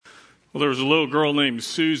Well, there was a little girl named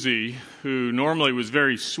Susie who normally was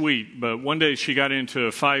very sweet, but one day she got into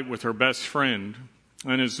a fight with her best friend.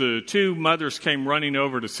 And as the two mothers came running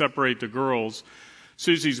over to separate the girls,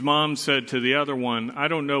 Susie's mom said to the other one, "I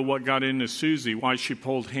don't know what got into Susie, why she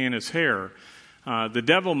pulled Hannah's hair. The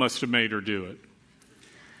devil must have made her do it."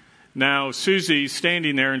 Now, Susie's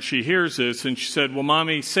standing there and she hears this and she said, "Well,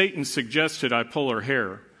 Mommy, Satan suggested I pull her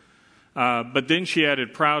hair." But then she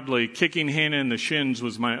added proudly, "Kicking Hannah in the shins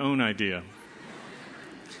was my own idea."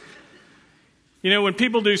 You know, when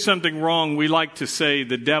people do something wrong, we like to say,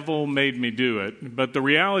 "The devil made me do it." But the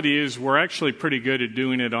reality is we're actually pretty good at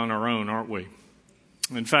doing it on our own, aren't we?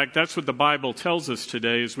 In fact, that's what the Bible tells us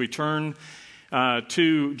today as we turn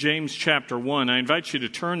to James chapter 1. I invite you to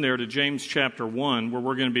turn there to James chapter 1, where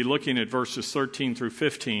we're going to be looking at verses 13 through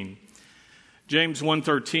 15. James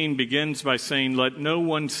 1:13 begins by saying, "Let no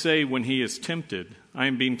one say when he is tempted, I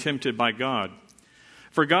am being tempted by God.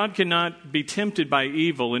 For God cannot be tempted by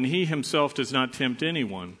evil, and he himself does not tempt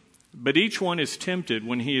anyone. But each one is tempted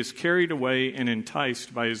when he is carried away and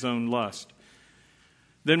enticed by his own lust.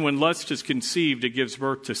 Then when lust is conceived, it gives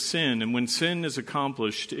birth to sin, and when sin is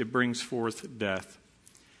accomplished, it brings forth death."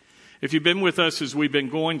 If you've been with us as we've been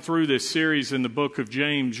going through this series in the book of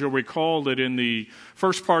James, you'll recall that in the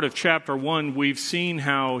first part of chapter 1, we've seen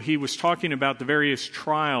how he was talking about the various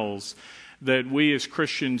trials that we as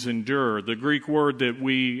Christians endure. The Greek word that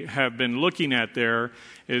we have been looking at there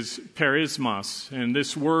is perismos, and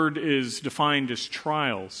this word is defined as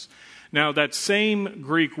trials. Now, that same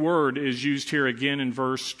Greek word is used here again in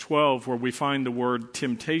verse 12, where we find the word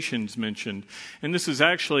temptations mentioned. And this is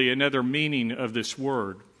actually another meaning of this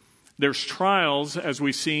word. There's trials, as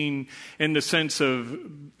we've seen, in the sense of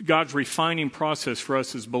God's refining process for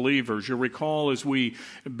us as believers. You'll recall as we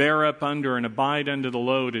bear up under and abide under the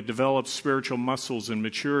load, it develops spiritual muscles and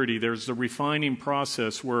maturity. There's the refining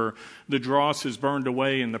process where the dross is burned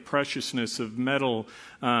away and the preciousness of metal,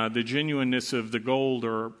 the genuineness of the gold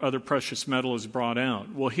or other precious metal is brought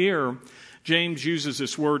out. Well, here, James uses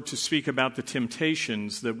this word to speak about the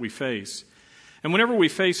temptations that we face. And whenever we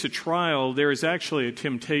face a trial, there is actually a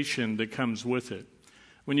temptation that comes with it.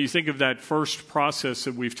 When you think of that first process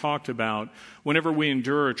that we've talked about, whenever we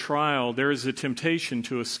endure a trial, there is a temptation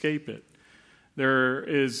to escape it. There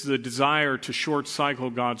is the desire to short cycle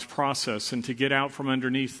God's process and to get out from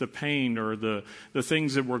underneath the pain or the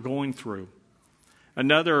things that we're going through.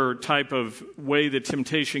 Another type of way that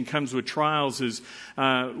temptation comes with trials is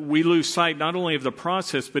we lose sight not only of the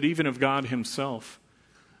process, but even of God himself.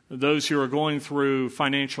 Those who are going through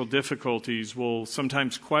financial difficulties will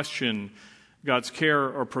sometimes question God's care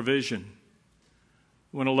or provision.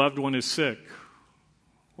 When a loved one is sick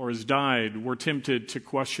or has died, we're tempted to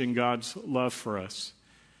question God's love for us.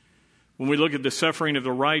 When we look at the suffering of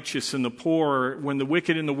the righteous and the poor, when the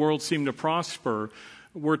wicked in the world seem to prosper,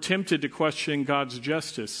 we're tempted to question God's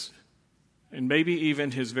justice and maybe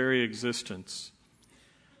even his very existence.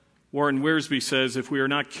 Warren Wiersbe says, "If we are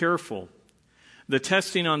not careful, the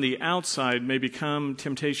testing on the outside may become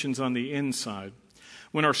temptations on the inside.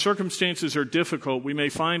 When our circumstances are difficult, we may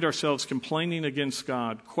find ourselves complaining against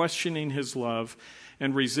God, questioning his love,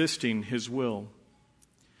 and resisting his will."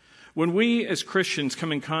 When we as Christians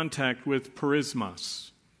come in contact with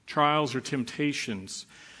perismos, trials or temptations,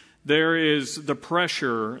 there is the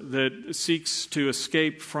pressure that seeks to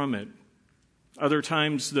escape from it. Other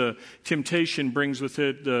times the temptation brings with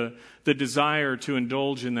it the desire to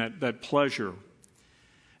indulge in that pleasure.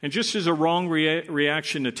 And just as a wrong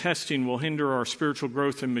reaction to testing will hinder our spiritual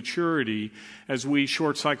growth and maturity as we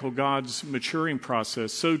short-cycle God's maturing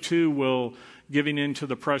process, so too will giving in to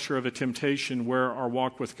the pressure of a temptation where our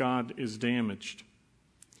walk with God is damaged.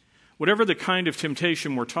 Whatever the kind of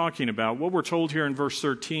temptation we're talking about, what we're told here in verse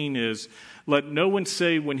 13 is, "Let no one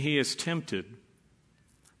say when he is tempted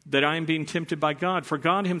that I am being tempted by God. For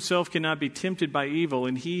God himself cannot be tempted by evil,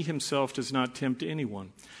 and he himself does not tempt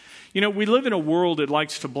anyone." You know, we live in a world that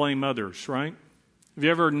likes to blame others, right? Have you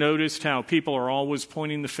ever noticed how people are always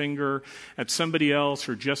pointing the finger at somebody else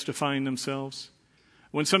or justifying themselves?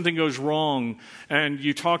 When something goes wrong and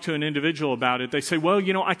you talk to an individual about it, they say, "Well,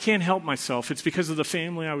 you know, I can't help myself. It's because of the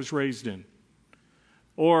family I was raised in."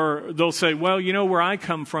 Or they'll say, "Well, you know, where I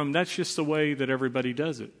come from, that's just the way that everybody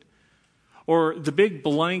does it." Or the big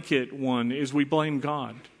blanket one is we blame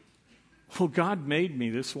God. Well, God made me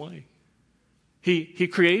this way. He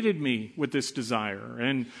created me with this desire,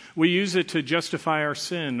 and we use it to justify our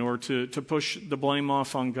sin or to push the blame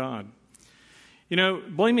off on God. You know,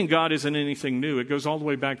 blaming God isn't anything new. It goes all the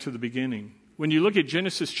way back to the beginning. When you look at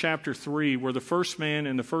Genesis chapter 3, where the first man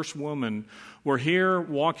and the first woman were here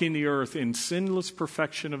walking the earth in sinless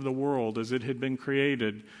perfection of the world as it had been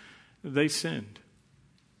created, they sinned.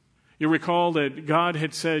 You recall that God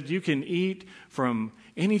had said, you can eat from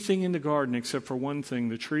anything in the garden except for one thing,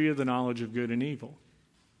 the tree of the knowledge of good and evil.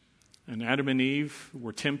 And Adam and Eve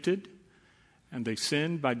were tempted, and they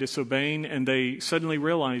sinned by disobeying, and they suddenly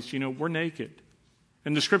realized, we're naked.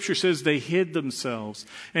 And the scripture says they hid themselves.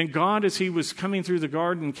 And God, as he was coming through the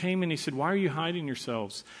garden, came and he said, why are you hiding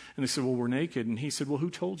yourselves? And they said, well, we're naked. And he said, well, who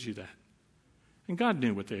told you that? And God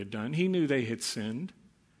knew what they had done. He knew they had sinned.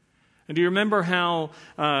 And do you remember how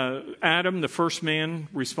Adam, the first man,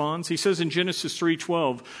 responds? He says in Genesis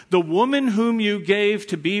 3:12, the woman whom you gave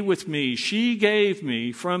to be with me, she gave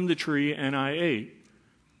me from the tree and I ate.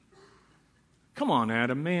 Come on,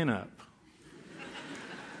 Adam, man up.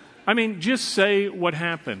 I mean, just say what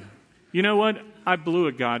happened. You know what? I blew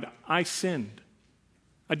it, God. I sinned.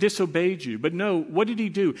 I disobeyed you. But no, what did he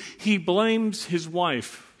do? He blames his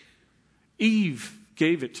wife. Eve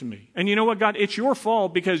gave it to me. And you know what, God? It's your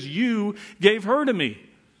fault because you gave her to me.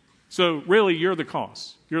 So really, you're the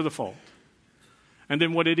cause. You're the fault. And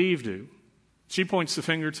then what did Eve do? She points the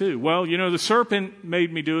finger too. Well, the serpent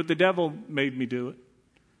made me do it. The devil made me do it.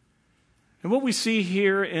 And what we see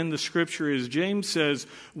here in the scripture is James says,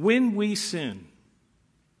 when we sin,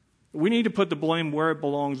 we need to put the blame where it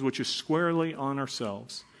belongs, which is squarely on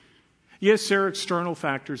ourselves. Yes, there are external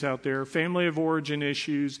factors out there, family of origin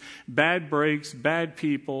issues, bad breaks, bad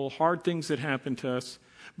people, hard things that happen to us.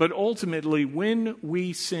 But ultimately, when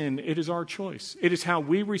we sin, it is our choice. It is how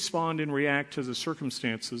we respond and react to the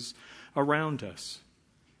circumstances around us.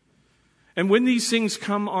 And when these things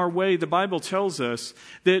come our way, the Bible tells us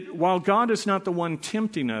that while God is not the one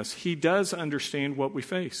tempting us, he does understand what we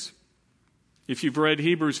face. If you've read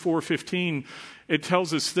Hebrews 4:15, it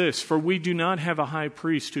tells us this, for we do not have a high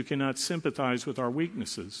priest who cannot sympathize with our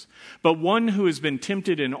weaknesses, but one who has been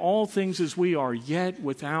tempted in all things as we are, yet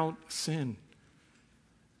without sin.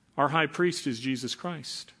 Our high priest is Jesus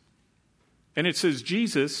Christ. And it says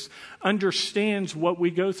Jesus understands what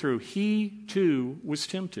we go through. He too was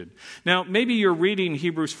tempted. Now, maybe you're reading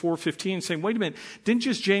Hebrews 4:15 saying, wait a minute, didn't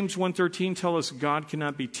just James 1:13 tell us God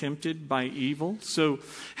cannot be tempted by evil? So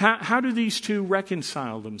how do these two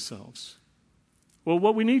reconcile themselves? Well,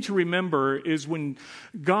 what we need to remember is when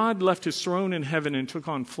God left his throne in heaven and took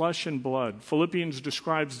on flesh and blood, Philippians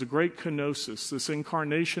describes the great kenosis, this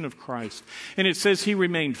incarnation of Christ. And it says he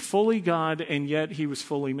remained fully God and yet he was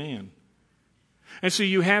fully man. And so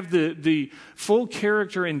you have the full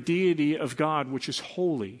character and deity of God, which is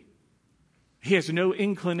holy. He has no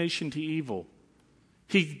inclination to evil.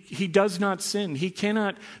 He does not sin. He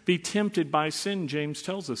cannot be tempted by sin, James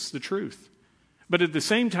tells us the truth. But at the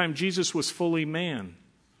same time, Jesus was fully man.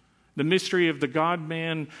 The mystery of the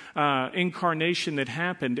God-man incarnation that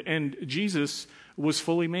happened, and Jesus was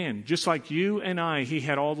fully man. Just like you and I, he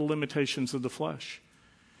had all the limitations of the flesh.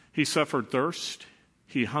 He suffered thirst.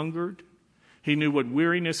 He hungered. He knew what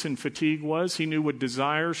weariness and fatigue was. He knew what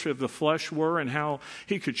desires of the flesh were and how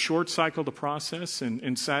he could short-cycle the process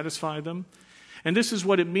and satisfy them. And this is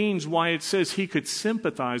what it means, why it says he could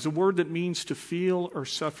sympathize, a word that means to feel or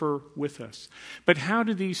suffer with us. But how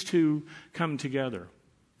do these two come together?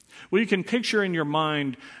 Well, you can picture in your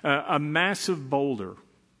mind a massive boulder,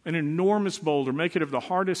 an enormous boulder, make it of the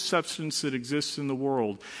hardest substance that exists in the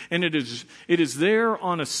world. And it is there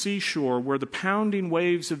on a seashore where the pounding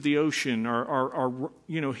waves of the ocean are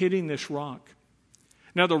hitting this rock.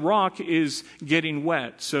 Now the rock is getting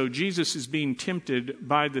wet, so Jesus is being tempted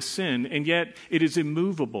by the sin, and yet it is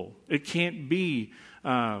immovable. It can't be,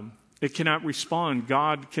 it cannot respond.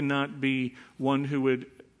 God cannot be one who would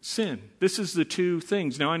sin. This is the two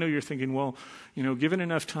things. Now I know you're thinking, well, given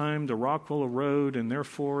enough time, the rock will erode, and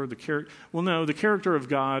therefore the character. Well, no, the character of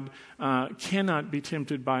God cannot be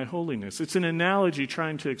tempted by holiness. It's an analogy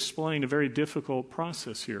trying to explain a very difficult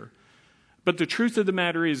process here. But the truth of the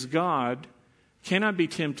matter is God cannot be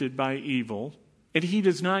tempted by evil, and he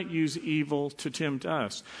does not use evil to tempt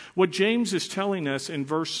us. What James is telling us in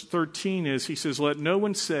verse 13 is, he says, let no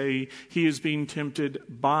one say he is being tempted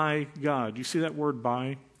by God. You see that word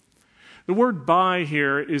by? The word by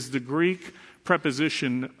here is the Greek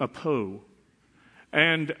preposition apo,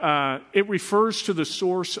 and it refers to the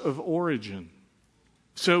source of origin.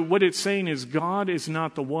 So what it's saying is God is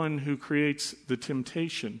not the one who creates the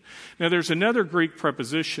temptation. Now there's another Greek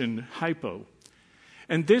preposition, hypo.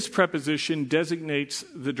 And this preposition designates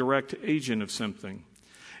the direct agent of something.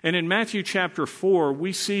 And in Matthew chapter 4,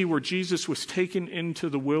 we see where Jesus was taken into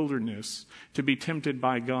the wilderness to be tempted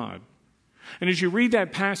by God. And as you read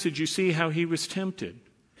that passage, you see how he was tempted.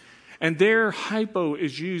 And there, hypo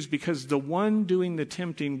is used because the one doing the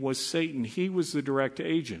tempting was Satan. He was the direct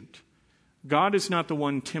agent. God is not the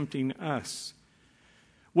one tempting us.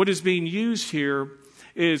 What is being used here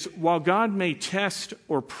is while God may test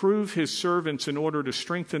or prove his servants in order to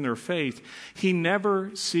strengthen their faith, he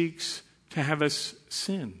never seeks to have us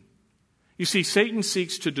sin. You see, Satan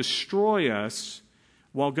seeks to destroy us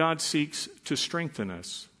while God seeks to strengthen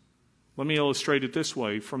us. Let me illustrate it this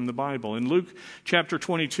way from the Bible. In Luke chapter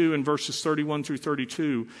 22 and verses 31 through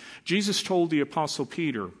 32, Jesus told the Apostle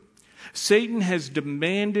Peter, Satan has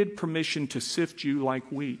demanded permission to sift you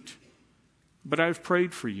like wheat, but I've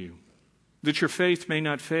prayed for you, that your faith may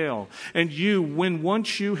not fail. And you, when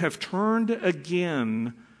once you have turned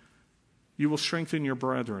again, you will strengthen your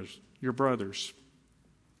brothers.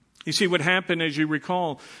 You see, what happened, as you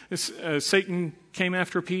recall, is, Satan came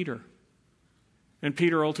after Peter. And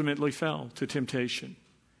Peter ultimately fell to temptation.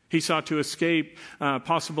 He sought to escape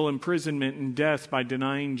possible imprisonment and death by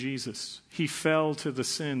denying Jesus. He fell to the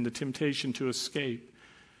sin, the temptation to escape.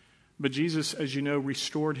 But Jesus, as you know,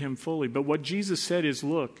 restored him fully. But what Jesus said is,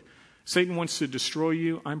 look, Satan wants to destroy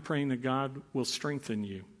you. I'm praying that God will strengthen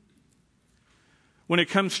you. When it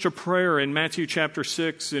comes to prayer, in Matthew chapter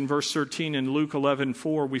 6, in verse 13, and Luke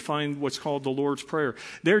 11:4, we find what's called the Lord's Prayer.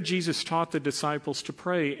 There Jesus taught the disciples to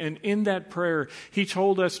pray. And in that prayer, he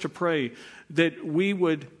told us to pray that we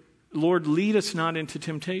would, Lord, lead us not into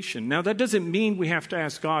temptation. Now, that doesn't mean we have to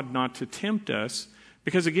ask God not to tempt us,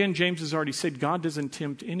 because again, James has already said God doesn't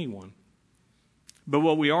tempt anyone. But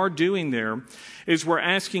what we are doing there is we're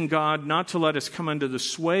asking God not to let us come under the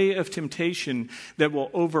sway of temptation that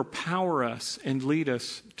will overpower us and lead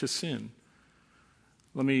us to sin.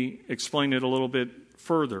 Let me explain it a little bit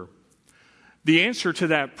further. The answer to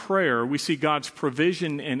that prayer, we see God's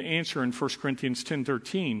provision and answer in 1 Corinthians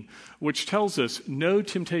 10:13, which tells us no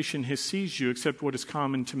temptation has seized you except what is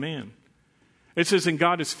common to man. It says, and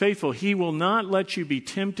God is faithful. He will not let you be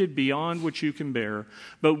tempted beyond what you can bear.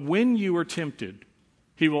 But when you are tempted,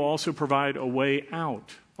 he will also provide a way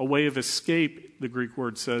out, a way of escape, the Greek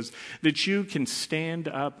word says, that you can stand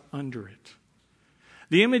up under it.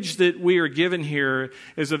 The image that we are given here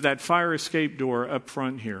is of that fire escape door up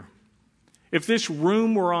front here. If this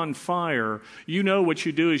room were on fire, you know what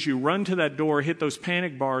you do is you run to that door, hit those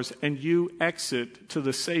panic bars, and you exit to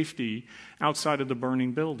the safety outside of the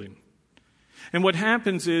burning building. And what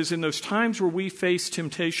happens is, in those times where we face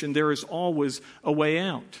temptation, there is always a way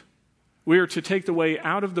out. We are to take the way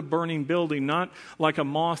out of the burning building, not like a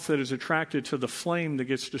moth that is attracted to the flame that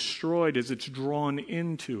gets destroyed as it's drawn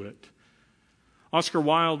into it. Oscar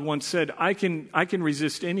Wilde once said, I can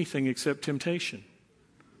resist anything except temptation.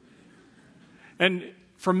 And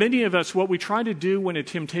for many of us, what we try to do when a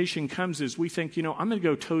temptation comes is we think, I'm going to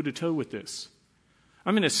go toe-to-toe with this.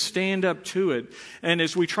 I'm going to stand up to it. And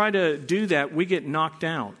as we try to do that, we get knocked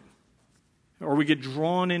out or we get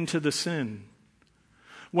drawn into the sin.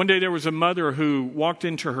 One day there was a mother who walked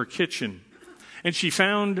into her kitchen and she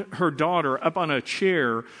found her daughter up on a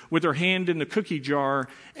chair with her hand in the cookie jar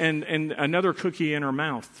and another cookie in her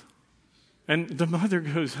mouth. And the mother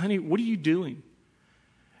goes, honey, what are you doing?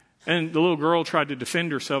 And the little girl tried to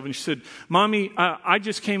defend herself and she said, Mommy, I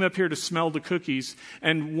just came up here to smell the cookies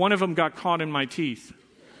and one of them got caught in my teeth.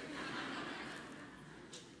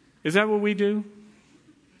 Is that what we do?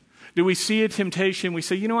 Do we see a temptation? We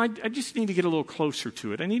say, I just need to get a little closer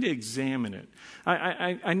to it. I need to examine it.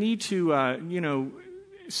 I need to,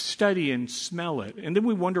 study and smell it. And then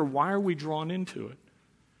we wonder, why are we drawn into it?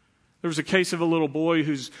 There was a case of a little boy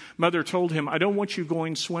whose mother told him, I don't want you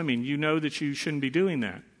going swimming. You know that you shouldn't be doing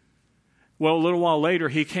that. Well, a little while later,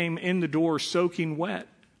 he came in the door soaking wet.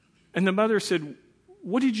 And the mother said,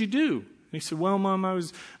 what did you do? And he said, well, Mom, I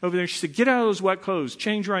was over there. She said, get out of those wet clothes.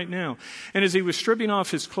 Change right now. And as he was stripping off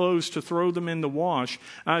his clothes to throw them in the wash,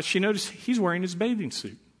 she noticed he's wearing his bathing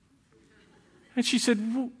suit. And she said,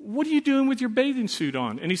 what are you doing with your bathing suit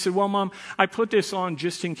on? And he said, well, Mom, I put this on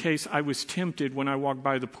just in case I was tempted when I walked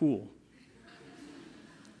by the pool.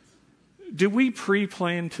 Do we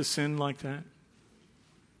pre-plan to sin like that?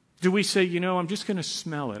 Do we say, I'm just going to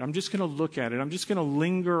smell it. I'm just going to look at it. I'm just going to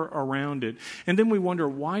linger around it. And then we wonder,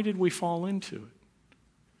 why did we fall into it?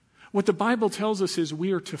 What the Bible tells us is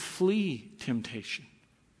we are to flee temptation.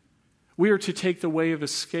 We are to take the way of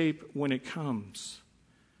escape when it comes.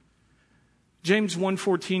 James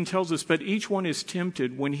 1:14 tells us, but each one is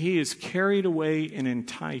tempted when he is carried away and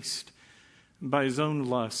enticed by his own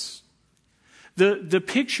lusts. The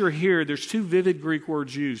picture here, there's two vivid Greek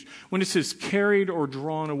words used. When it says carried or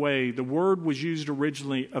drawn away, the word was used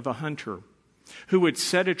originally of a hunter who would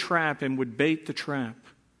set a trap and would bait the trap.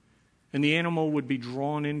 And the animal would be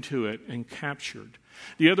drawn into it and captured.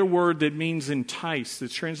 The other word that means enticed,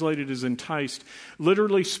 that's translated as enticed,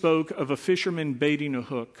 literally spoke of a fisherman baiting a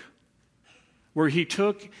hook. where he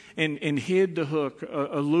took and hid the hook,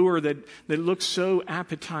 a lure that looks so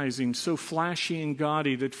appetizing, so flashy and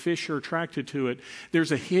gaudy that fish are attracted to it.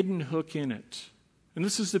 There's a hidden hook in it. And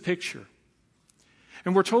this is the picture.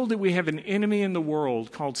 And we're told that we have an enemy in the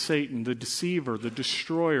world called Satan, the deceiver, the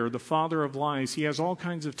destroyer, the father of lies. He has all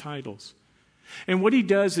kinds of titles. And what he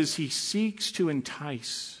does is he seeks to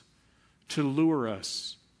entice, to lure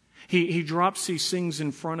us. He drops these things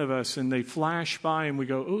in front of us and they flash by and we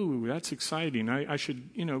go, ooh, that's exciting. I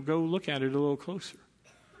should, go look at it a little closer.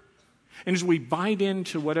 And as we bite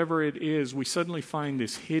into whatever it is, we suddenly find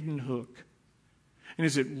this hidden hook. And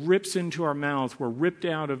as it rips into our mouth, we're ripped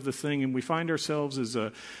out of the thing and we find ourselves as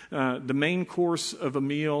the main course of a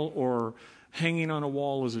meal or hanging on a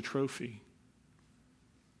wall as a trophy.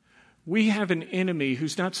 We have an enemy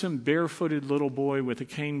who's not some barefooted little boy with a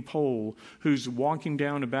cane pole who's walking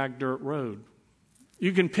down a back dirt road.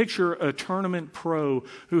 You can picture a tournament pro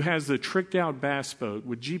who has the tricked out bass boat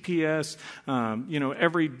with GPS,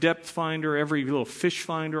 every depth finder, every little fish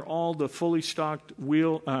finder, all the fully stocked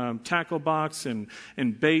tackle box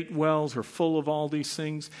and bait wells are full of all these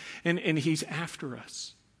things. And he's after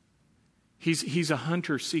us. He's a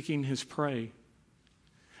hunter seeking his prey.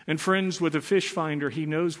 And friends, with a fish finder, he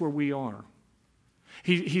knows where we are.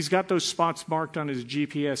 He's got those spots marked on his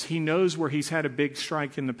GPS. He knows where he's had a big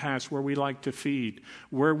strike in the past, where we like to feed,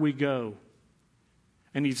 where we go.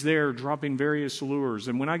 And he's there dropping various lures.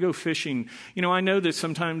 And when I go fishing, I know that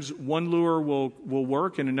sometimes one lure will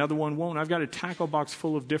work and another one won't. I've got a tackle box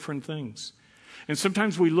full of different things. And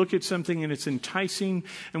sometimes we look at something and it's enticing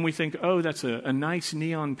and we think, oh, that's a nice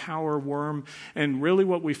neon power worm. And really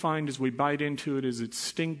what we find as we bite into it is it's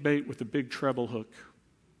stink bait with a big treble hook.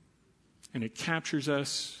 And it captures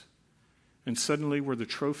us and suddenly we're the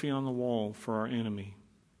trophy on the wall for our enemy.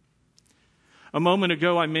 A moment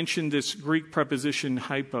ago I mentioned this Greek preposition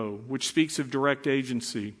hypo, which speaks of direct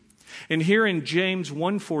agency. And here in James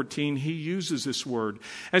 1:14, he uses this word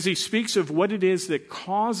as he speaks of what it is that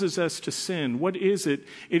causes us to sin. What is it?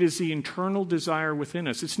 It is the internal desire within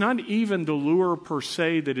us. It's not even the lure per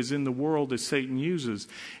se that is in the world that Satan uses.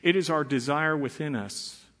 It is our desire within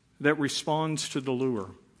us that responds to the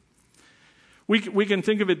lure. We can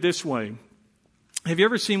think of it this way. Have you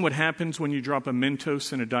ever seen what happens when you drop a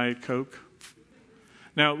Mentos in a Diet Coke?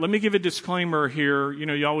 Now, let me give a disclaimer here.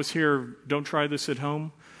 You always hear, don't try this at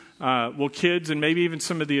home. Well, kids and maybe even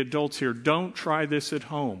some of the adults here, don't try this at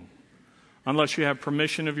home unless you have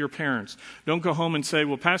permission of your parents. Don't go home and say,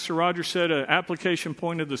 well, Pastor Roger said an application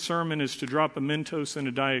point of the sermon is to drop a Mentos in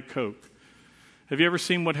a Diet Coke. Have you ever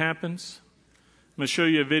seen what happens? I'm going to show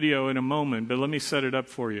you a video in a moment, but let me set it up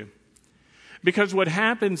for you. Because what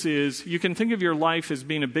happens is you can think of your life as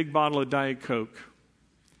being a big bottle of Diet Coke.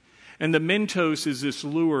 And the Mentos is this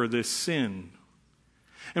lure, this sin.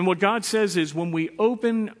 And what God says is when we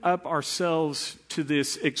open up ourselves to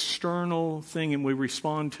this external thing and we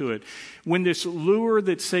respond to it, when this lure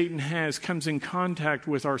that Satan has comes in contact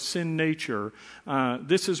with our sin nature,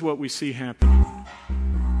 this is what we see happening.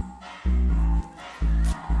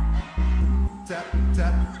 Tap,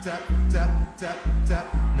 tap, tap, tap, tap,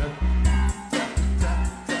 tap, no.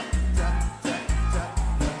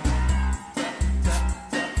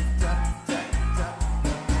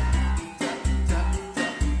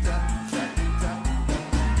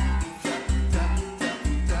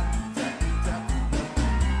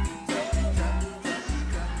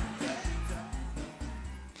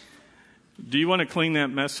 Do you want to clean that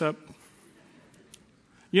mess up?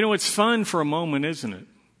 It's fun for a moment, isn't it?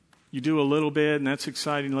 You do a little bit, and that's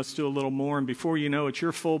exciting. Let's do a little more. And before you know it,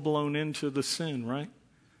 you're full-blown into the sin, right?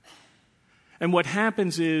 And what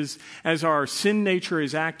happens is, as our sin nature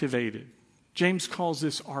is activated, James calls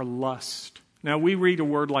this our lust. Now, we read a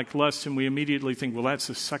word like lust, and we immediately think, well, that's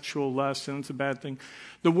a sexual lust, and it's a bad thing.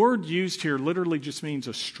 The word used here literally just means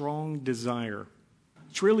a strong desire.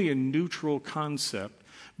 It's really a neutral concept.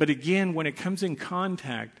 But again, when it comes in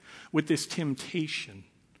contact with this temptation,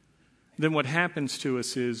 then what happens to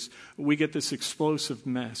us is we get this explosive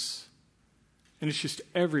mess. And it's just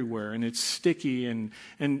everywhere, and it's sticky, and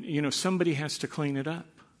somebody has to clean it up.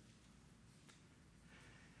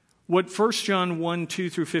 What 1 John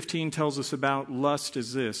 1:2-15 tells us about lust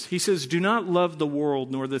is this. He says, do not love the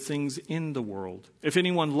world nor the things in the world. If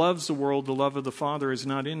anyone loves the world, the love of the Father is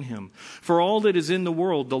not in him. For all that is in the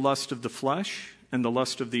world, the lust of the flesh, and the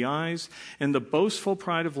lust of the eyes, and the boastful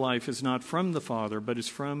pride of life is not from the Father, but is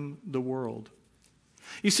from the world.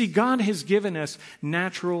 You see, God has given us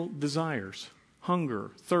natural desires,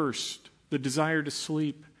 hunger, thirst, the desire to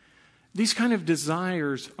sleep. These kind of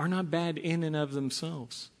desires are not bad in and of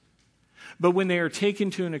themselves. But when they are taken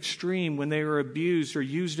to an extreme, when they are abused or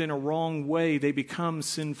used in a wrong way, they become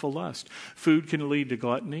sinful lust. Food can lead to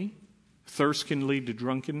gluttony. Thirst can lead to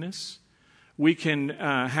drunkenness. We can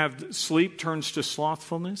have sleep turns to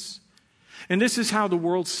slothfulness. And this is how the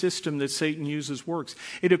world system that Satan uses works.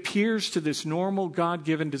 It appears to this normal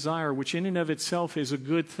God-given desire, which in and of itself is a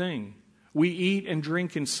good thing. We eat and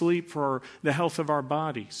drink and sleep for the health of our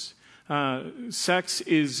bodies. Sex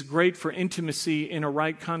is great for intimacy in a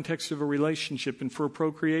right context of a relationship and for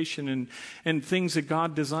procreation and things that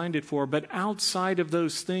God designed it for. But outside of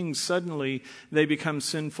those things, suddenly they become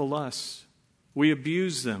sinful lusts. We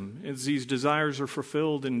abuse them as these desires are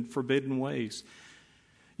fulfilled in forbidden ways.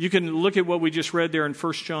 You can look at what we just read there in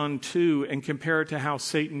 1 John 2 and compare it to how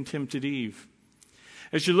Satan tempted Eve.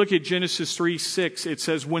 As you look at Genesis 3:6, it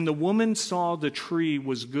says, when the woman saw the tree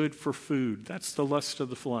was good for food, that's the lust of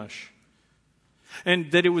the flesh.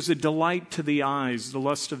 And that it was a delight to the eyes, the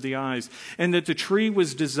lust of the eyes. And that the tree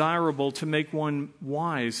was desirable to make one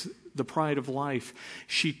wise, the pride of life.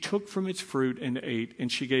 She took from its fruit and ate,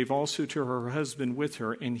 and she gave also to her husband with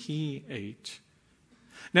her, and he ate.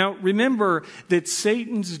 Now, remember that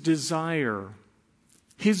Satan's desire,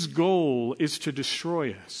 his goal is to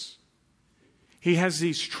destroy us. He has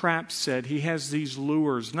these traps set. He has these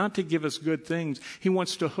lures, not to give us good things. He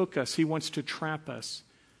wants to hook us. He wants to trap us.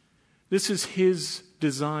 This is his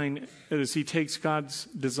design as he takes God's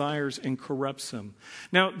desires and corrupts them.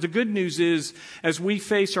 Now, the good news is, as we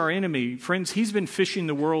face our enemy, friends, he's been fishing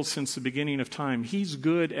the world since the beginning of time. He's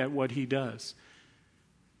good at what he does.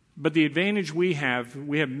 But the advantage we have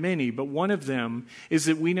many, but one of them is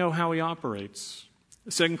that we know how he operates.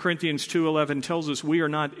 2 Corinthians 2:11 tells us we are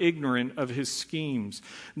not ignorant of his schemes.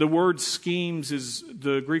 The word schemes is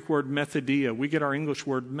the Greek word methodia. We get our English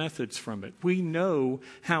word methods from it. We know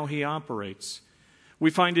how he operates. We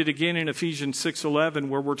find it again in Ephesians 6:11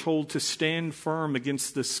 where we're told to stand firm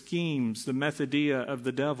against the schemes, the methodia of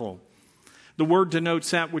the devil. The word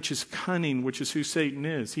denotes that which is cunning, which is who Satan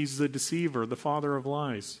is. He's the deceiver, the father of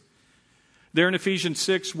lies. There in Ephesians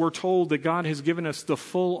 6, we're told that God has given us the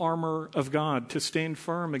full armor of God to stand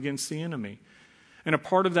firm against the enemy. And a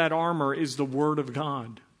part of that armor is the Word of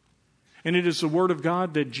God. And it is the Word of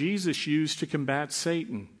God that Jesus used to combat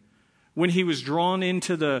Satan. When he was drawn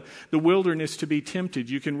into the wilderness to be tempted,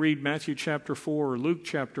 you can read Matthew chapter 4 or Luke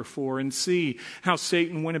chapter 4 and see how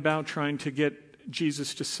Satan went about trying to get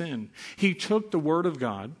Jesus to sin. He took the Word of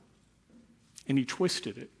God and he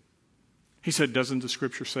twisted it. He said, doesn't the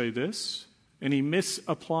Scripture say this? And he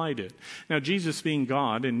misapplied it. Now, Jesus being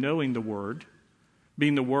God and knowing the Word,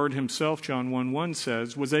 being the Word himself, John 1:1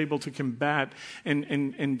 says, was able to combat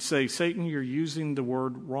and say, Satan, you're using the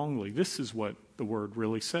Word wrongly. This is what the Word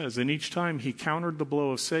really says. And each time he countered the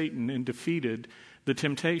blow of Satan and defeated the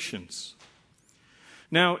temptations.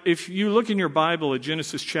 Now, if you look in your Bible at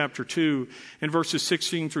Genesis chapter 2 and verses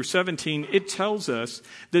 16 through 17, it tells us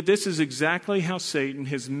that this is exactly how Satan,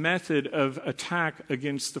 his method of attack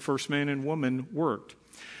against the first man and woman, worked.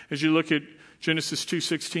 As you look at Genesis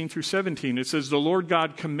 2:16 through 17, it says, the Lord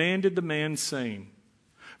God commanded the man, saying,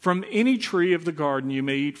 from any tree of the garden you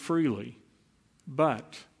may eat freely,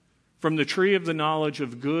 but from the tree of the knowledge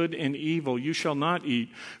of good and evil you shall not eat,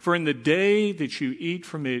 for in the day that you eat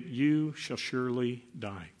from it you shall surely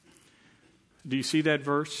die. Do you see that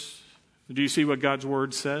verse? Do you see what God's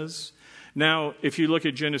Word says? Now, if you look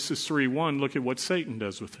at Genesis 3:1, look at what Satan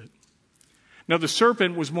does with it. Now the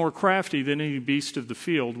serpent was more crafty than any beast of the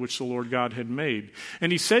field which the Lord God had made.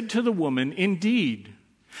 And he said to the woman, indeed,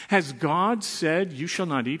 has God said you shall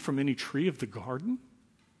not eat from any tree of the garden?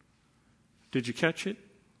 Did you catch it?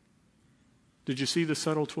 Did you see the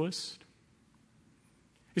subtle twist?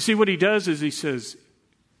 You see, what he does is he says,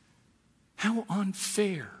 how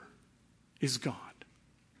unfair is God?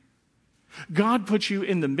 God puts you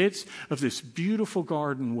in the midst of this beautiful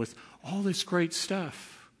garden with all this great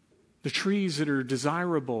stuff, the trees that are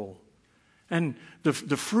desirable, and the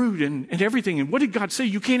fruit and everything. And what did God say?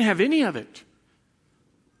 You can't have any of it.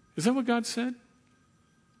 Is that what God said?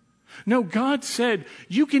 No, God said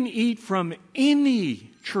you can eat from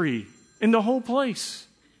any tree in the whole place,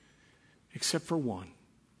 except for one.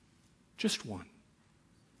 Just one.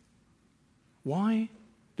 Why?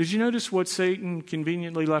 Did you notice what Satan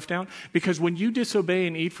conveniently left out? Because when you disobey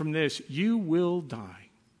and eat from this, you will die.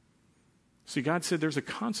 See, God said there's a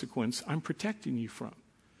consequence I'm protecting you from.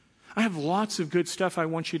 I have lots of good stuff I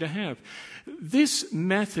want you to have. This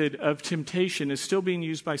method of temptation is still being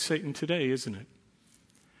used by Satan today, isn't it?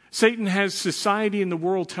 Satan has society and the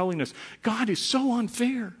world telling us, God is so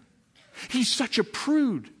unfair. He's such a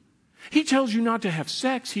prude. He tells you not to have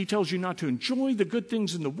sex. He tells you not to enjoy the good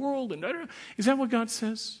things in the world. Is that what God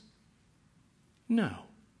says? No.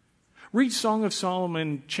 Read Song of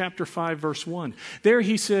Solomon, chapter 5, verse 1. There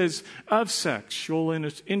he says, of sexual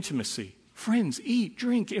intimacy, friends, eat,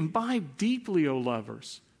 drink, imbibe deeply, O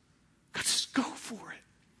lovers. God says, go for it.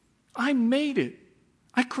 I made it.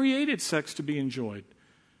 I created sex to be enjoyed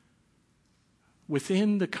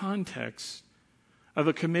within the context of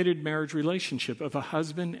a committed marriage relationship, of a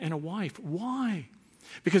husband and a wife. Why?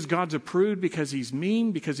 Because God's a prude? Because he's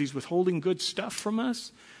mean? Because he's withholding good stuff from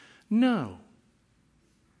us? No.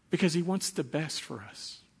 Because he wants the best for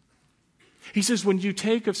us. He says, when you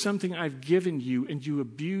take of something I've given you and you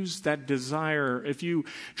abuse that desire, if you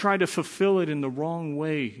try to fulfill it in the wrong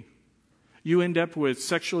way, you end up with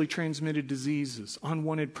sexually transmitted diseases,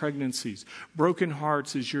 unwanted pregnancies, broken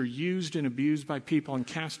hearts as you're used and abused by people and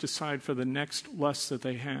cast aside for the next lust that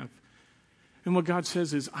they have. And what God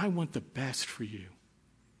says is, I want the best for you.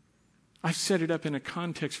 I've set it up in a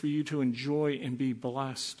context for you to enjoy and be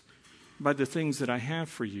blessed by the things that I have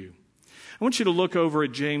for you. I want you to look over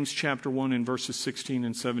at James chapter 1 and verses 16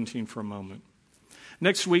 and 17 for a moment.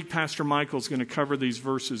 Next week, Pastor Michael's going to cover these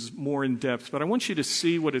verses more in depth, but I want you to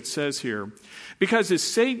see what it says here. Because as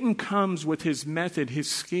Satan comes with his method, his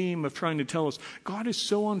scheme of trying to tell us, God is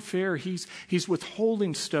so unfair, he's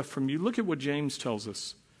withholding stuff from you. Look at what James tells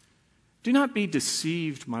us. Do not be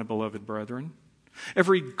deceived, my beloved brethren.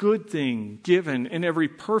 Every good thing given and every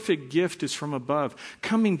perfect gift is from above,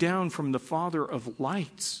 coming down from the Father of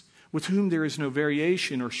lights, with whom there is no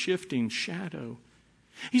variation or shifting shadow.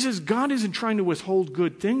 He says God isn't trying to withhold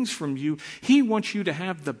good things from you. He wants you to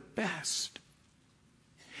have the best.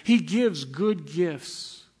 He gives good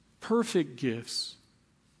gifts, perfect gifts.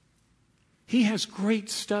 He has great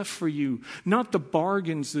stuff for you, not the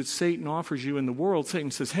bargains that Satan offers you in the world.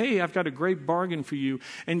 Satan says, hey, I've got a great bargain for you.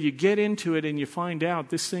 And you get into it and you find out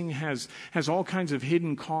this thing has all kinds of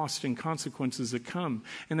hidden costs and consequences that come.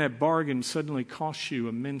 And that bargain suddenly costs you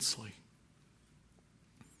immensely.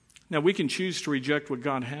 Now, we can choose to reject what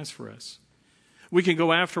God has for us. We can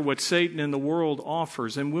go after what Satan and the world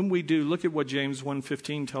offers. And when we do, look at what James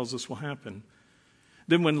 1:15 tells us will happen.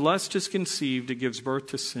 Then when lust is conceived, it gives birth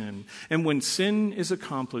to sin. And when sin is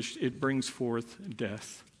accomplished, it brings forth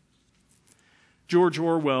death. George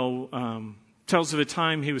Orwell tells of a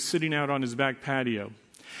time he was sitting out on his back patio.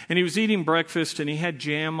 And he was eating breakfast, and he had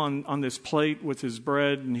jam on this plate with his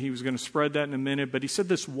bread, and he was going to spread that in a minute. But he said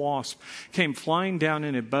this wasp came flying down,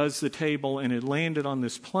 and it buzzed the table, and it landed on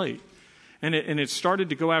this plate. And it started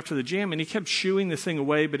to go after the jam, and he kept shooing the thing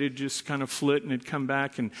away, but it just kind of flit, and it'd come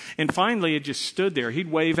back. And finally, it just stood there. He'd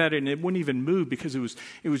wave at it, and it wouldn't even move because it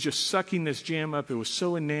was just sucking this jam up. It was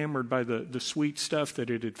so enamored by the sweet stuff that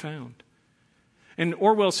it had found. And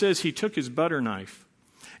Orwell says he took his butter knife,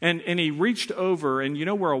 and he reached over, and you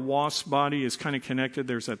know where a wasp's body is kind of connected?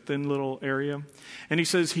 There's that thin little area. And he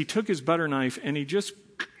says he took his butter knife, and he just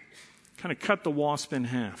kind of cut the wasp in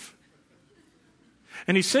half.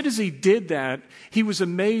 And he said as he did that, he was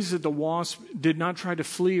amazed that the wasp did not try to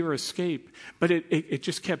flee or escape, but it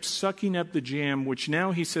just kept sucking up the jam, which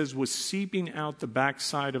now he says was seeping out the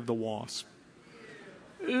backside of the wasp.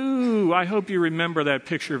 Ooh, I hope you remember that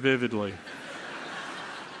picture vividly.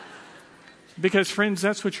 Because, friends,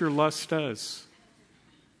 that's what your lust does.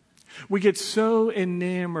 We get so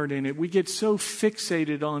enamored in it. We get so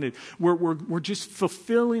fixated on it. We're just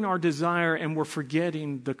fulfilling our desire, and we're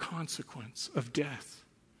forgetting the consequence of death.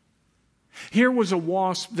 Here was a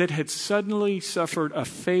wasp that had suddenly suffered a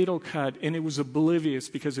fatal cut, and it was oblivious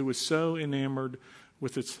because it was so enamored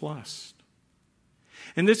with its lust.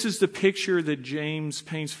 And this is the picture that James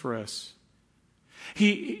paints for us.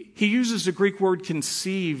 He uses the Greek word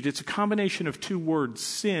conceived. It's a combination of two words,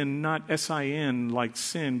 sin, not S-I-N like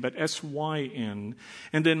sin, but S-Y-N,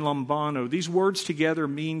 and then lambano. These words together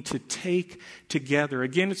mean to take together.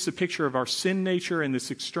 Again, it's the picture of our sin nature and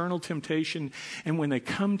this external temptation. And when they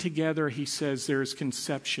come together, he says there is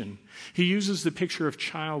conception. He uses the picture of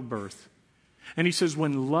childbirth. And he says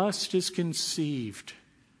when lust is conceived,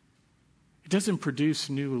 it doesn't produce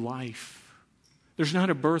new life. There's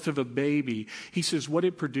not a birth of a baby. He says what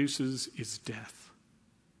it produces is death.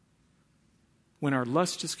 When our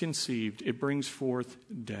lust is conceived, it brings forth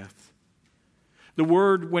death. The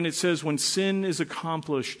word, when it says when sin is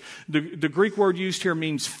accomplished, the Greek word used here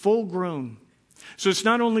means full grown. So it's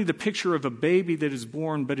not only the picture of a baby that is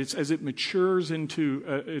born, but it's as it matures into,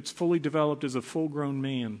 it's fully developed as a full grown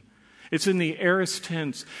man. It's in the aorist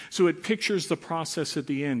tense, so it pictures the process at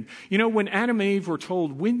the end. You know, when Adam and Eve were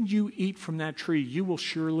told, when you eat from that tree, you will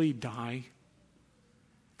surely die,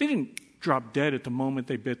 they didn't drop dead at the moment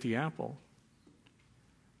they bit the apple.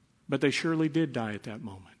 But they surely did die at that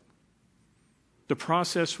moment. The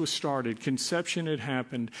process was started. Conception had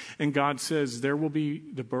happened. And God says there will be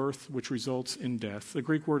the birth which results in death. The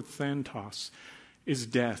Greek word thantos is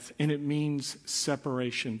death, and it means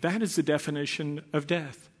separation. That is the definition of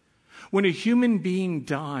death. When a human being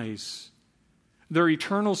dies, their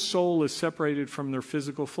eternal soul is separated from their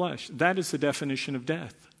physical flesh. That is the definition of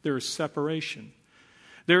death. There is separation.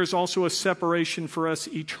 There is also a separation for us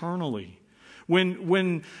eternally.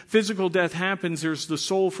 When physical death happens, there's the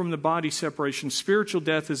soul from the body separation. Spiritual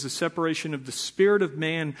death is the separation of the spirit of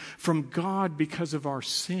man from God because of our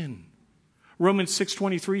sin. Romans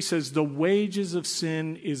 6:23 says, the wages of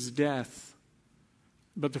sin is death,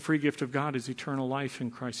 but the free gift of God is eternal life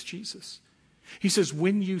in Christ Jesus. He says,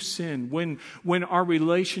 when you sin, when our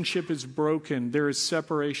relationship is broken, there is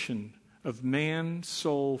separation of man's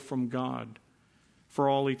soul from God for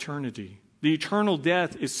all eternity. The eternal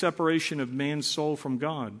death is separation of man's soul from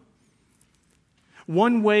God.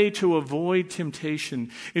 One way to avoid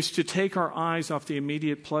temptation is to take our eyes off the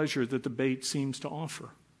immediate pleasure that the bait seems to offer.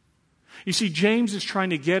 You see, James is trying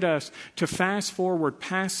to get us to fast forward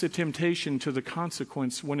past the temptation to the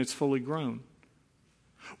consequence when it's fully grown.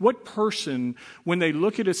 What person, when they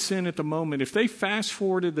look at a sin at the moment, if they fast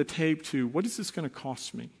forwarded the tape to, what is this going to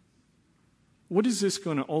cost me? What is this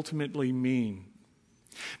going to ultimately mean?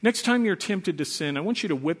 Next time you're tempted to sin, I want you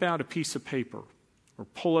to whip out a piece of paper or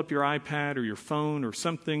pull up your iPad or your phone or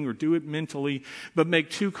something, or do it mentally, but make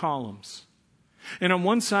 2 columns. And on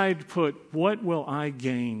one side put, what will I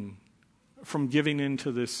gain from giving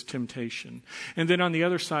into this temptation? And then on the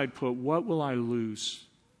other side put, what will I lose?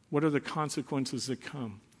 What are the consequences that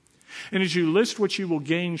come? And as you list what you will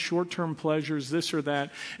gain, short-term pleasures, this or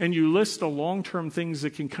that, and you list the long-term things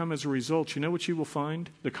that can come as a result, you know what you will find?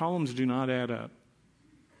 The columns do not add up.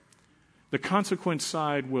 The consequence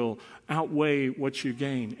side will outweigh what you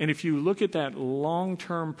gain. And if you look at that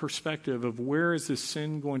long-term perspective of where is this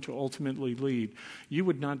sin going to ultimately lead, you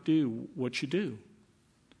would not do what you do.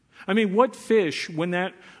 I mean, what fish, when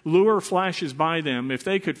that lure flashes by them, if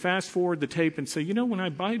they could fast forward the tape and say, you know, when I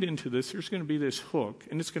bite into this, there's going to be this hook,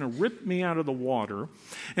 and it's going to rip me out of the water,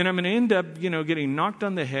 and I'm going to end up, getting knocked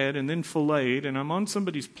on the head and then filleted, and I'm on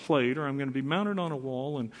somebody's plate, or I'm going to be mounted on a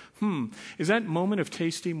wall, and is that moment of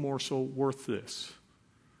tasty morsel worth this?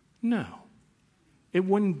 No. It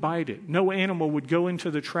wouldn't bite it. No animal would go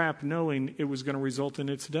into the trap knowing it was going to result in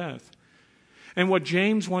its death. And what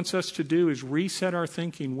James wants us to do is reset our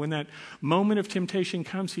thinking. When that moment of temptation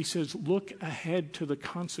comes, he says, look ahead to the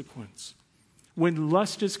consequence. When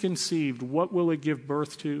lust is conceived, what will it give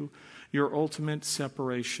birth to? Your ultimate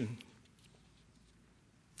separation.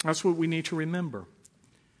 That's what we need to remember.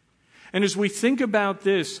 And as we think about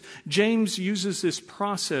this, James uses this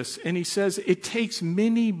process, and he says it takes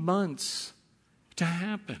many months to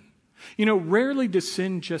happen. Rarely does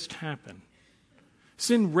sin just happen.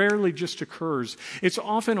 Sin rarely just occurs. It's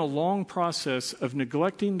often a long process of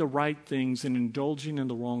neglecting the right things and indulging in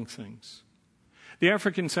the wrong things. The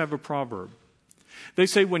Africans have a proverb. They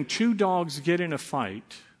say when 2 dogs get in a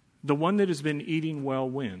fight, the one that has been eating well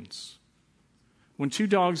wins. When 2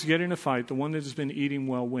 dogs get in a fight, the one that has been eating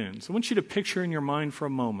well wins. I want you to picture in your mind for a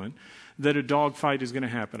moment that a dog fight is going to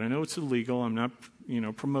happen. I know it's illegal. I'm not,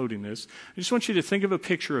 promoting this. I just want you to think of a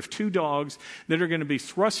picture of 2 dogs that are going to be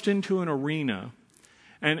thrust into an arena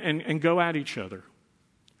and go at each other.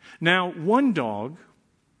 Now, one dog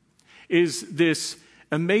is this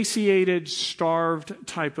emaciated, starved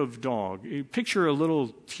type of dog. You picture a little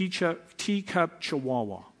teacup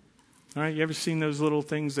chihuahua. All right, you ever seen those little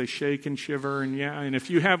things? They shake and shiver, and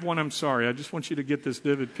if you have one, I'm sorry. I just want you to get this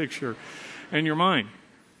vivid picture in your mind.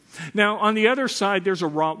 Now, on the other side, there's a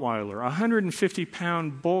Rottweiler, a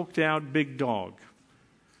 150-pound, bulked-out big dog.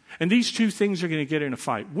 And these 2 things are going to get in a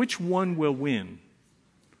fight. Which one will win?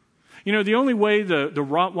 The only way the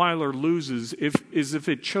Rottweiler loses is if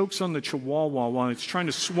it chokes on the Chihuahua while it's trying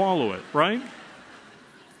to swallow it, right?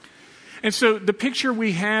 And so the picture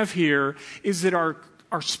we have here is that our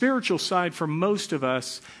spiritual side for most of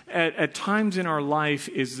us at times in our life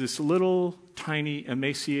is this little, tiny,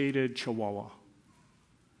 emaciated Chihuahua.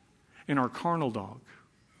 And our carnal dog,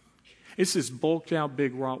 it's this bulked out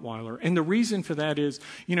big Rottweiler. And the reason for that is,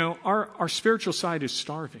 our spiritual side is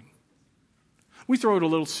starving. We throw it a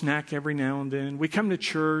little snack every now and then. We come to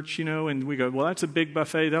church, and we go, well, that's a big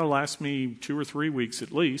buffet. That'll last me 2 or 3 weeks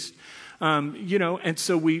at least. And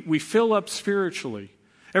so we fill up spiritually.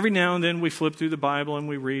 Every now and then we flip through the Bible and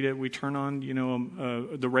we read it. We turn on,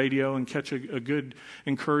 the radio and catch a good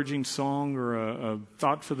encouraging song or a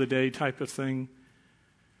thought for the day type of thing.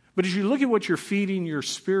 But as you look at what you're feeding your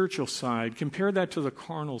spiritual side, compare that to the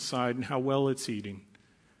carnal side and how well it's eating.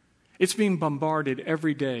 It's being bombarded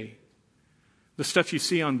every day. The stuff you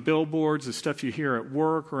see on billboards, the stuff you hear at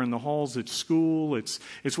work or in the halls at school, it's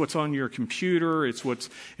what's on your computer, it's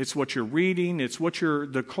what you're reading, it's what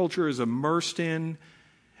the culture is immersed in.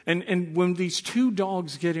 And when these two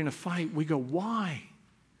dogs get in a fight, we go, why?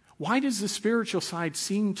 Why does the spiritual side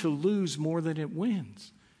seem to lose more than it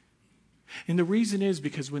wins? And the reason is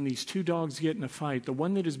because when these two dogs get in a fight, the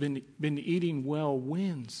one that has been eating well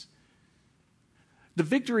wins. The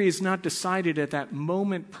victory is not decided at that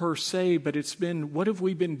moment per se, but it's been, what have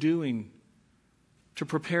we been doing to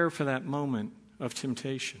prepare for that moment of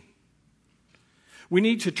temptation? We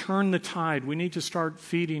need to turn the tide. We need to start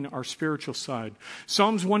feeding our spiritual side.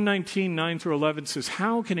 Psalms 119, 9 through 11 says,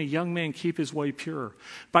 how can a young man keep his way pure?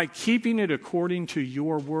 By keeping it according to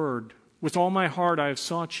your word. With all my heart I have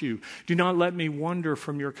sought you. Do not let me wander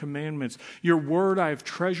from your commandments. Your word I have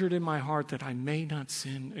treasured in my heart that I may not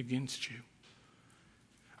sin against you.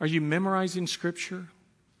 Are you memorizing Scripture?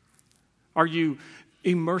 Are you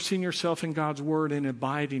immersing yourself in God's Word and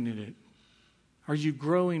abiding in it? Are you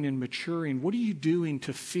growing and maturing? What are you doing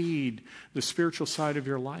to feed the spiritual side of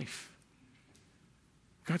your life?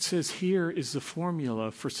 God says, here is the formula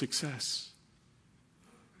for success.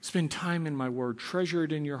 Spend time in my Word. Treasure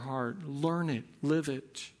it in your heart. Learn it. Live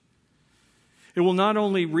it. It will not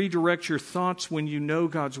only redirect your thoughts when you know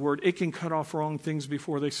God's Word, it can cut off wrong things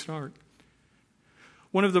before they start.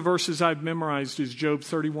 One of the verses I've memorized is Job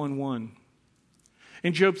 31:1.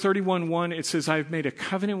 In Job 31:1, it says, I have made a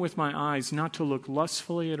covenant with my eyes not to look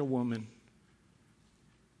lustfully at a woman.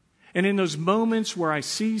 And in those moments where I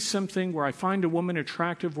see something, where I find a woman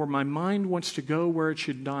attractive, where my mind wants to go where it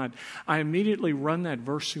should not, I immediately run that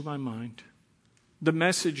verse through my mind. The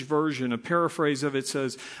Message version, a paraphrase of it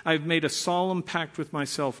says, I have made a solemn pact with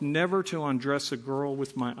myself never to undress a girl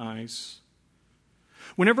with my eyes.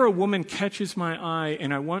 Whenever a woman catches my eye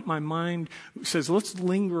and I want my mind says, let's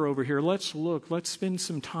linger over here, let's look, let's spend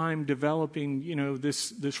some time developing,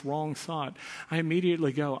 this wrong thought, I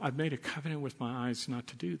immediately go, I've made a covenant with my eyes not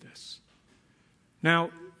to do this. Now,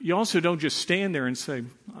 you also don't just stand there and say,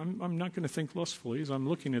 I'm not going to think lustfully as I'm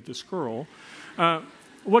looking at this girl.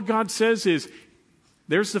 What God says is,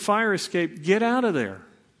 there's the fire escape, get out of there.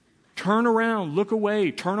 Turn around, look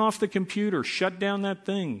away, turn off the computer, shut down that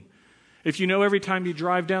thing. If you know every time you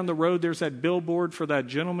drive down the road, there's that billboard for that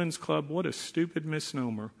gentleman's club, what a stupid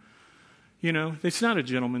misnomer. It's not a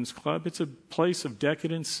gentleman's club. It's a place of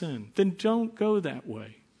decadent sin. Then don't go that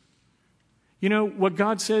way. What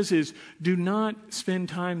God says is, do not spend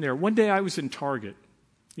time there. One day I was in Target,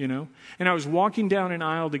 and I was walking down an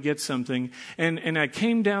aisle to get something, and I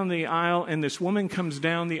came down the aisle, and this woman comes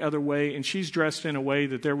down the other way, and she's dressed in a way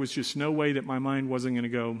that there was just no way that my mind wasn't going to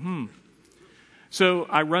go, So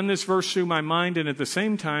I run this verse through my mind, and at the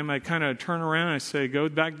same time, I kind of turn around and I say, go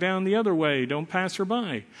back down the other way. Don't pass her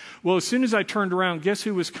by. Well, as soon as I turned around, guess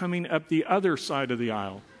who was coming up the other side of the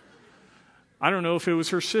aisle? I don't know if it was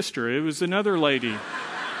her sister. It was another lady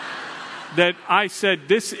that I said,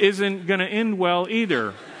 this isn't going to end well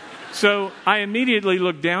either. So I immediately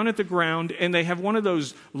looked down at the ground, and they have one of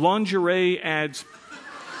those lingerie ads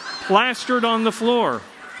plastered on the floor.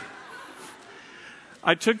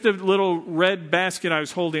 I took the little red basket I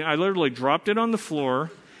was holding, I literally dropped it on the floor,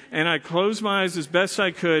 and I closed my eyes as best I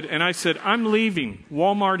could, and I said, I'm leaving.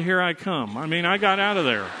 Walmart, here I come. I got out of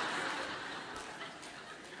there.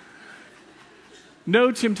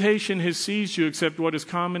 No temptation has seized you except what is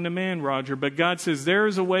common to man, Roger, but God says there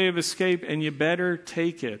is a way of escape, and you better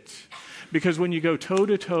take it. Because when you go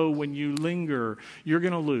toe-to-toe, when you linger, you're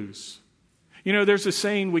going to lose. There's a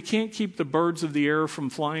saying, we can't keep the birds of the air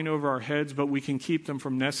from flying over our heads, but we can keep them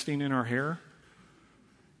from nesting in our hair.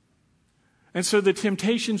 And so the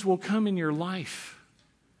temptations will come in your life.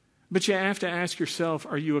 But you have to ask yourself,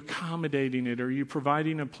 are you accommodating it? Are you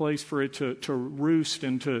providing a place for it to roost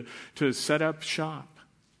and to set up shop?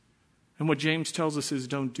 And what James tells us is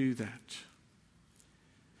don't do that.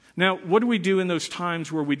 Now, what do we do in those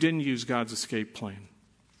times where we didn't use God's escape plan?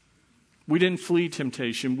 We didn't flee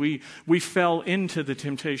temptation. We fell into the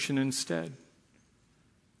temptation instead.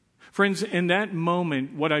 Friends, in that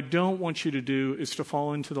moment, what I don't want you to do is to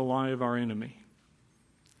fall into the lie of our enemy.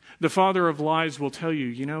 The father of lies will tell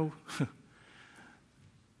you,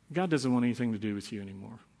 God doesn't want anything to do with you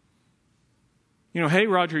anymore. Hey,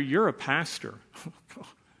 Roger, you're a pastor.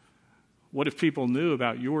 What if people knew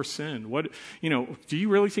about your sin? Do you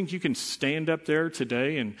really think you can stand up there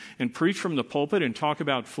today and preach from the pulpit and talk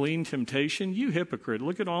about fleeing temptation? You hypocrite.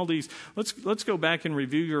 Look at all these. Let's go back and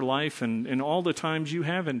review your life and all the times you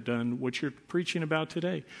haven't done what you're preaching about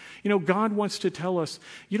today. God wants to tell us,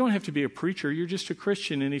 you don't have to be a preacher. You're just a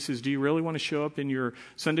Christian. And he says, do you really want to show up in your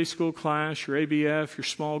Sunday school class, your ABF, your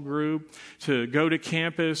small group, to go to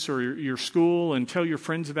campus or your school and tell your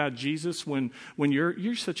friends about Jesus when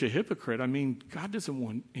you're such a hypocrite? I mean, God doesn't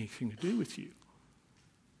want anything to do with you.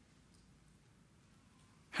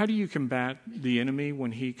 How do you combat the enemy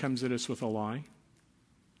when he comes at us with a lie?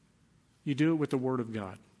 You do it with the Word of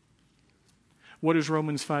God. What does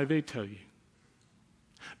Romans 5:8 tell you?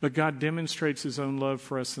 But God demonstrates his own love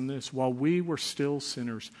for us in this: while we were still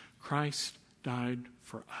sinners, Christ died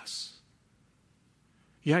for us.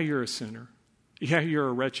 Yeah, you're a sinner. Yeah, you're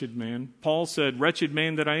a wretched man. Paul said, wretched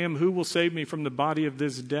man that I am, who will save me from the body of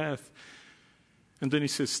this death? And then he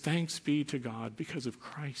says, thanks be to God because of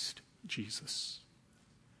Christ Jesus.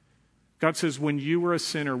 God says, when you were a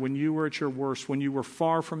sinner, when you were at your worst, when you were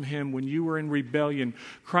far from him, when you were in rebellion,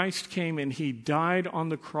 Christ came and he died on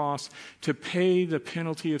the cross to pay the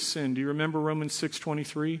penalty of sin. Do you remember Romans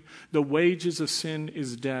 6:23? The wages of sin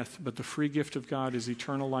is death, but the free gift of God is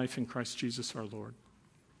eternal life in Christ Jesus our Lord.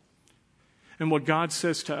 And what God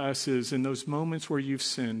says to us is, in those moments where you've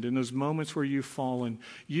sinned, in those moments where you've fallen,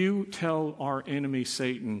 you tell our enemy,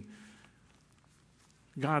 Satan,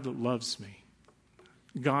 God loves me.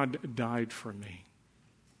 God died for me.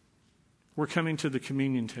 We're coming to the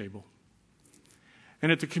communion table.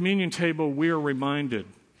 And at the communion table, we are reminded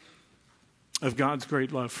of God's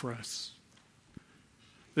great love for us.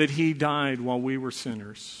 That he died while we were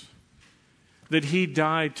sinners. That he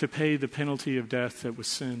died to pay the penalty of death that was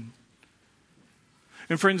sin.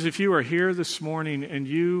 And friends, if you are here this morning and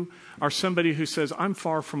you are somebody who says, I'm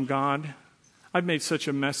far from God, I've made such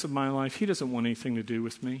a mess of my life, he doesn't want anything to do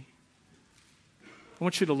with me. I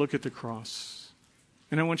want you to look at the cross.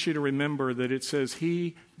 And I want you to remember that it says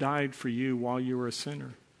he died for you while you were a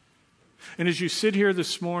sinner. And as you sit here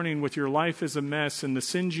this morning with your life as a mess and the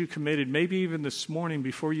sins you committed, maybe even this morning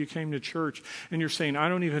before you came to church, and you're saying, I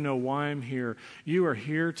don't even know why I'm here. You are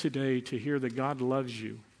here today to hear that God loves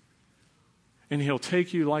you. And he'll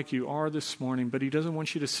take you like you are this morning, but he doesn't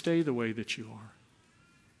want you to stay the way that you are.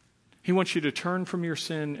 He wants you to turn from your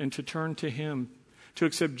sin and to turn to him, to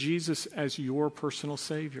accept Jesus as your personal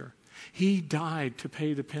Savior. He died to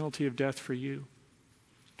pay the penalty of death for you.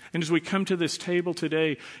 And as we come to this table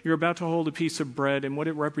today, you're about to hold a piece of bread, and what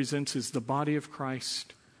it represents is the body of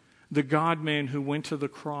Christ, the God-man who went to the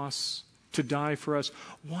cross to die for us.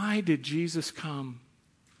 Why did Jesus come?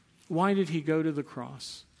 Why did he go to the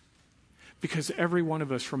cross? Because every one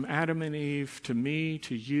of us, from Adam and Eve, to me,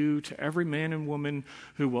 to you, to every man and woman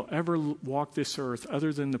who will ever walk this earth,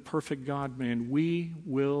 other than the perfect God-man, we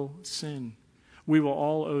will sin. We will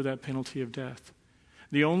all owe that penalty of death.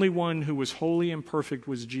 The only one who was holy and perfect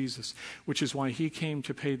was Jesus, which is why he came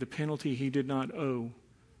to pay the penalty he did not owe,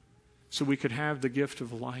 so we could have the gift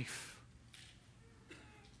of life.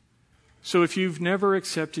 So if you've never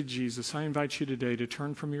accepted Jesus, I invite you today to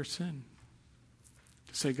turn from your sin.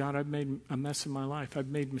 To say, God, I've made a mess of my life. I've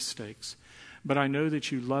made mistakes. But I know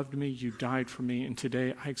that you loved me, you died for me, and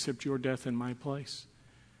today I accept your death in my place.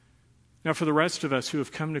 Now, for the rest of us who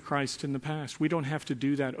have come to Christ in the past, we don't have to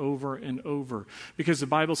do that over and over, because the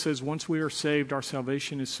Bible says once we are saved, our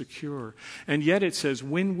salvation is secure. And yet it says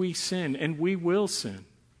when we sin, and we will sin.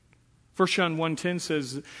 1 John 1:10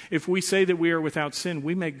 says, if we say that we are without sin,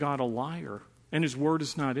 we make God a liar, and his word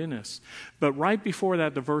is not in us. But right before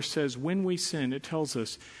that, the verse says, when we sin, it tells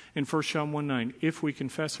us in 1 John 1:9, if we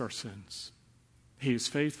confess our sins, he is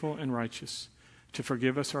faithful and righteous to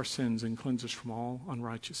forgive us our sins and cleanse us from all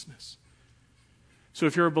unrighteousness. So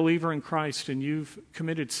if you're a believer in Christ and you've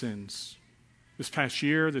committed sins this past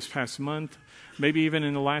year, this past month, maybe even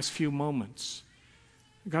in the last few moments,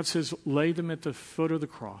 God says, lay them at the foot of the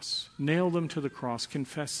cross. Nail them to the cross.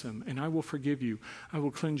 Confess them, and I will forgive you. I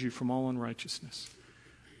will cleanse you from all unrighteousness.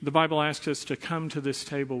 The Bible asks us to come to this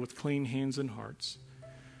table with clean hands and hearts.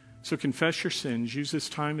 So confess your sins. Use this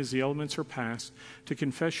time as the elements are passed to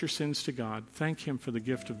confess your sins to God. Thank him for the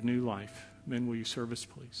gift of new life. Men, will you serve us,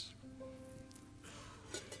 please?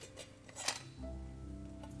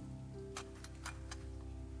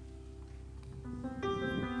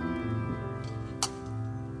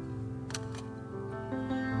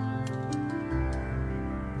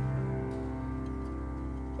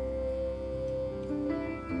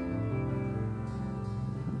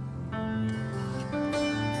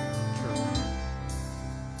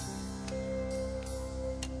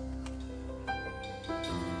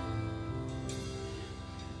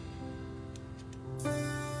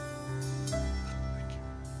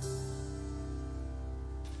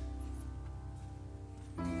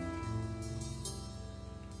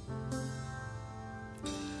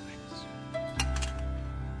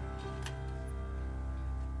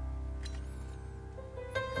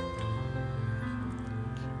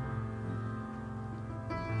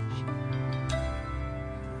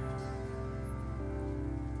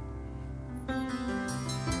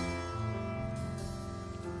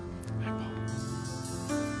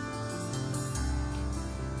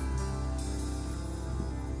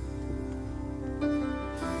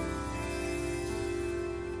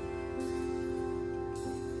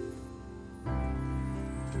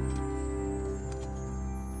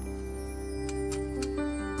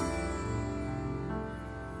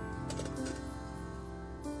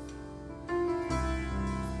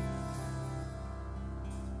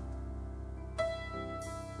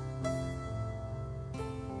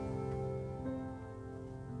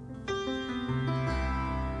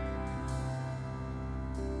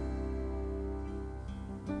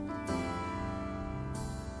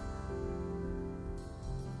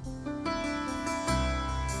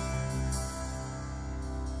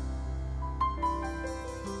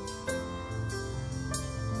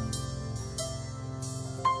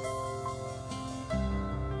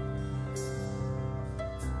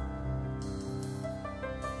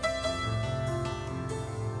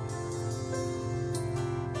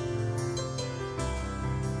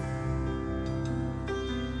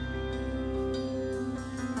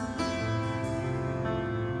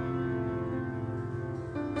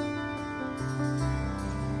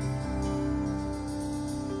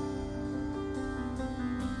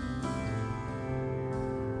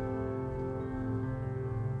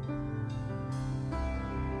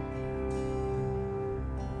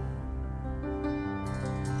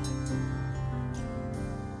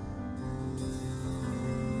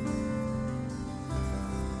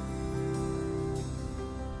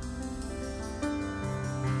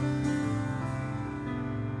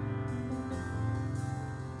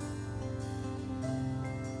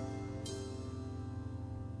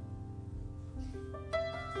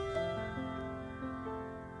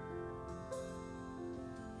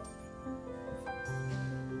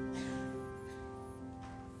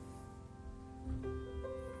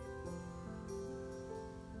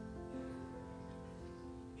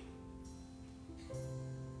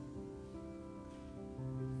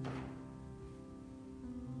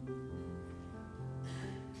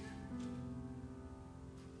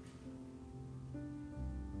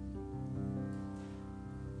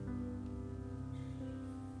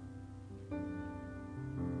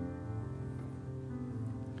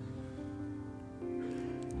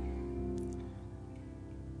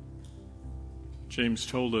 James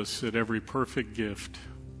told us that every perfect gift,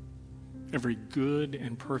 every good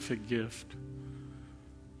and perfect gift,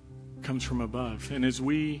 comes from above. And as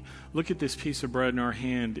we look at this piece of bread in our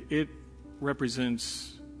hand, it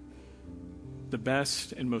represents the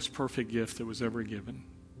best and most perfect gift that was ever given.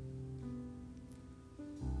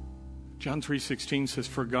 John 3:16 says,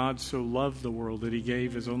 "For God so loved the world that he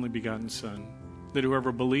gave his only begotten Son, that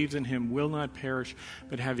whoever believes in him will not perish,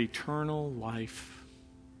 but have eternal life."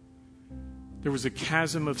 There was a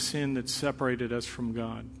chasm of sin that separated us from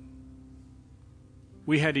God.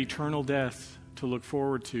 We had eternal death to look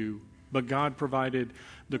forward to, but God provided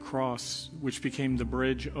the cross, which became the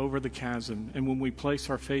bridge over the chasm. And when we place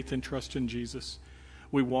our faith and trust in Jesus,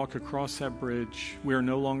 we walk across that bridge. We are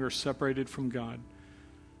no longer separated from God.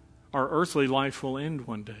 Our earthly life will end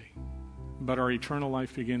one day, but our eternal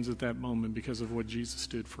life begins at that moment because of what Jesus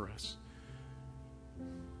did for us.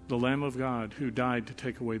 The Lamb of God who died to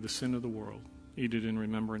take away the sin of the world. Eat it in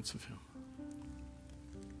remembrance of him.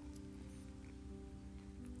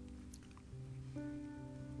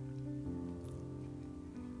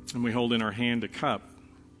 And we hold in our hand a cup.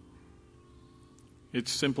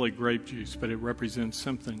 It's simply grape juice, but it represents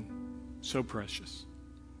something so precious.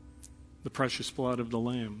 The precious blood of the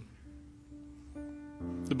Lamb.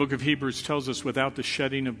 The book of Hebrews tells us without the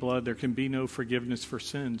shedding of blood, there can be no forgiveness for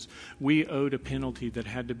sins. We owed a penalty that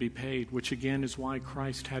had to be paid, which again is why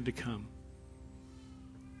Christ had to come.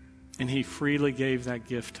 And he freely gave that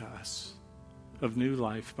gift to us of new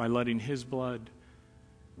life by letting his blood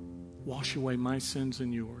wash away my sins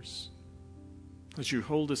and yours. As you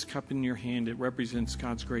hold this cup in your hand, it represents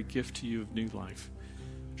God's great gift to you of new life.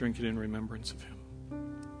 Drink it in remembrance of him.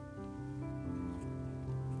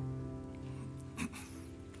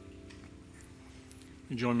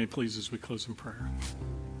 Join me, please, as we close in prayer.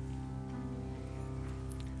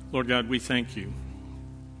 Lord God, we thank you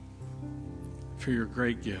for your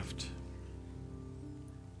great gift.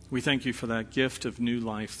 We thank you for that gift of new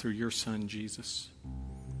life through your Son, Jesus.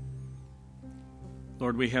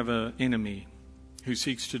 Lord, we have an enemy who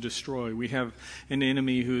seeks to destroy. We have an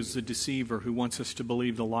enemy who is the deceiver, who wants us to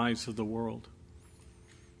believe the lies of the world.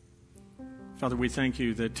 Father, we thank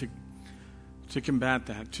you that to combat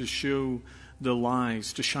that, to show the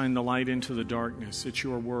lies, to shine the light into the darkness, it's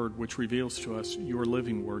your word which reveals to us your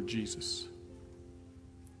living word, Jesus,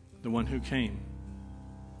 the one who came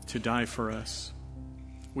to die for us.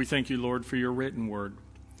 We thank you, Lord, for your written word,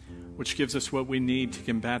 which gives us what we need to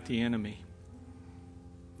combat the enemy.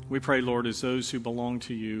 We pray, Lord, as those who belong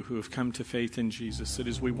to you, who have come to faith in Jesus, that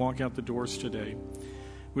as we walk out the doors today,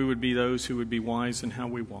 we would be those who would be wise in how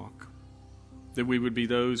we walk, that we would be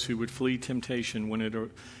those who would flee temptation when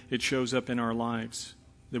it shows up in our lives,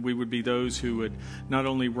 that we would be those who would not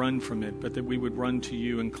only run from it, but that we would run to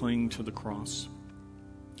you and cling to the cross.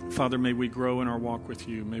 Father, may we grow in our walk with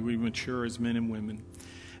you. May we mature as men and women.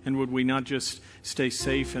 And would we not just stay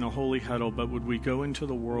safe in a holy huddle, but would we go into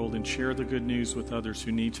the world and share the good news with others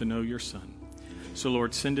who need to know your Son? So,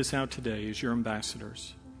 Lord, send us out today as your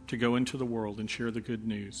ambassadors to go into the world and share the good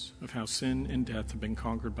news of how sin and death have been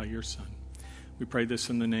conquered by your Son. We pray this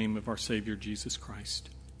in the name of our Savior, Jesus Christ.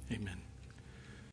 Amen.